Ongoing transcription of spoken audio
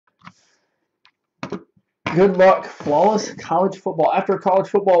Good luck. Flawless college football. After college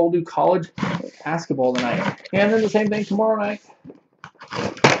football, we'll do college basketball tonight. And then the same thing tomorrow night.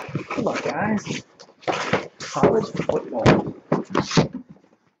 Good luck, guys. College football.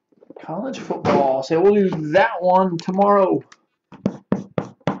 College football. So we'll do that one tomorrow.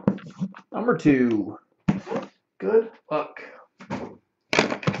 Number 2. Good luck.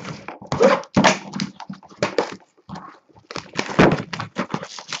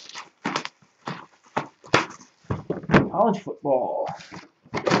 College football.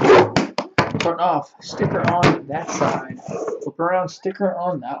 Starting off, sticker on that side. Flip around, sticker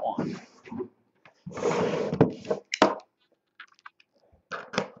on that one.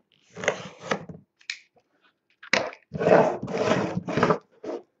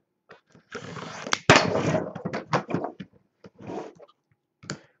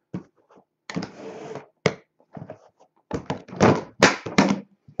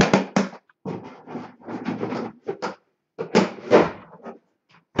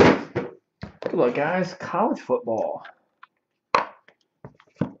 Good luck, guys. College football.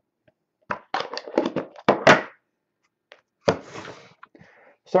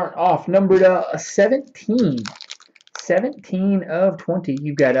 Starting off, numbered 17. 17 of 20.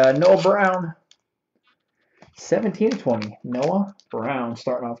 You've got Noah Brown. 17 of 20. Noah Brown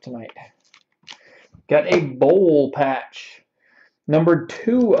starting off tonight. Got a bowl patch. Number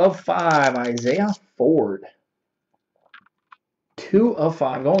 2 of 5. Isaiah Ford. 2 of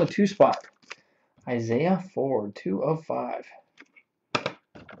 5. Going to 2 spot. Isaiah Ford. 2 of 5.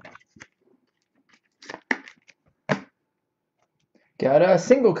 Got a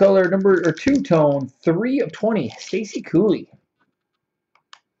single color number or 2-tone, 3 of 20, Stacy Cooley.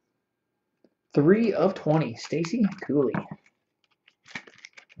 3 of 20, Stacy Cooley.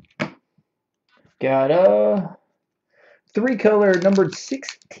 Got a 3-color numbered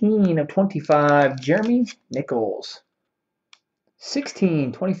 16 of 25, Jeremy Nichols.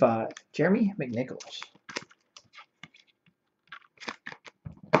 16/25, Jeremy McNichols.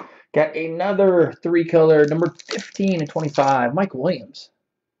 Got another 3-color, number 15 of 25, Mike Williams.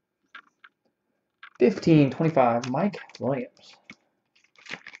 15/25, Mike Williams.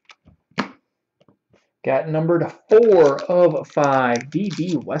 Got numbered 4 of 5,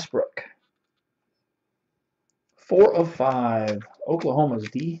 D.D. Westbrook. 4 of 5, Oklahoma's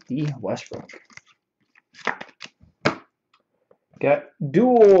D.D. Westbrook. Got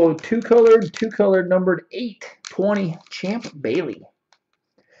dual 2-colored, numbered 8/20, Champ Bailey.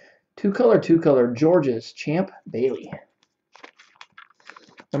 2-color, Georgia's Champ Bailey.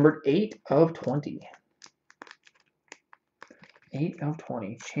 Numbered 8 of 20. 8 of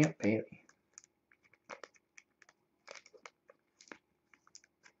 20, Champ Bailey.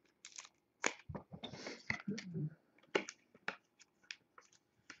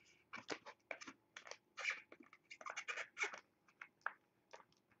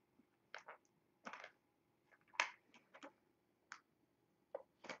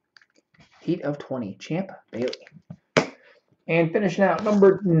 Eight of 20, Champ Bailey. And finishing out,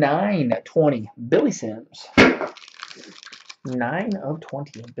 number 9/20, Billy Sims. 9 of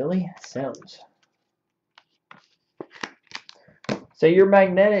 20, Billy Sims. So your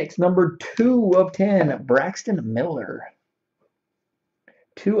magnetics, number 2 of 10, Braxton Miller.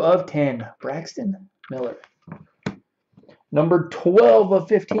 2 of 10, Braxton Miller. Number 12 of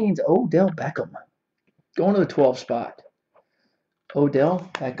 15s, Odell Beckham. Going to the 12 spot. Odell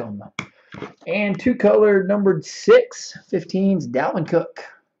Beckham. And 2-color, numbered 6/15s, Dalvin Cook.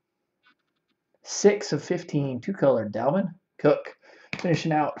 6 of 15, 2-color, Dalvin Cook.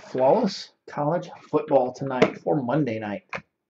 Finishing out flawless college football tonight for Monday night.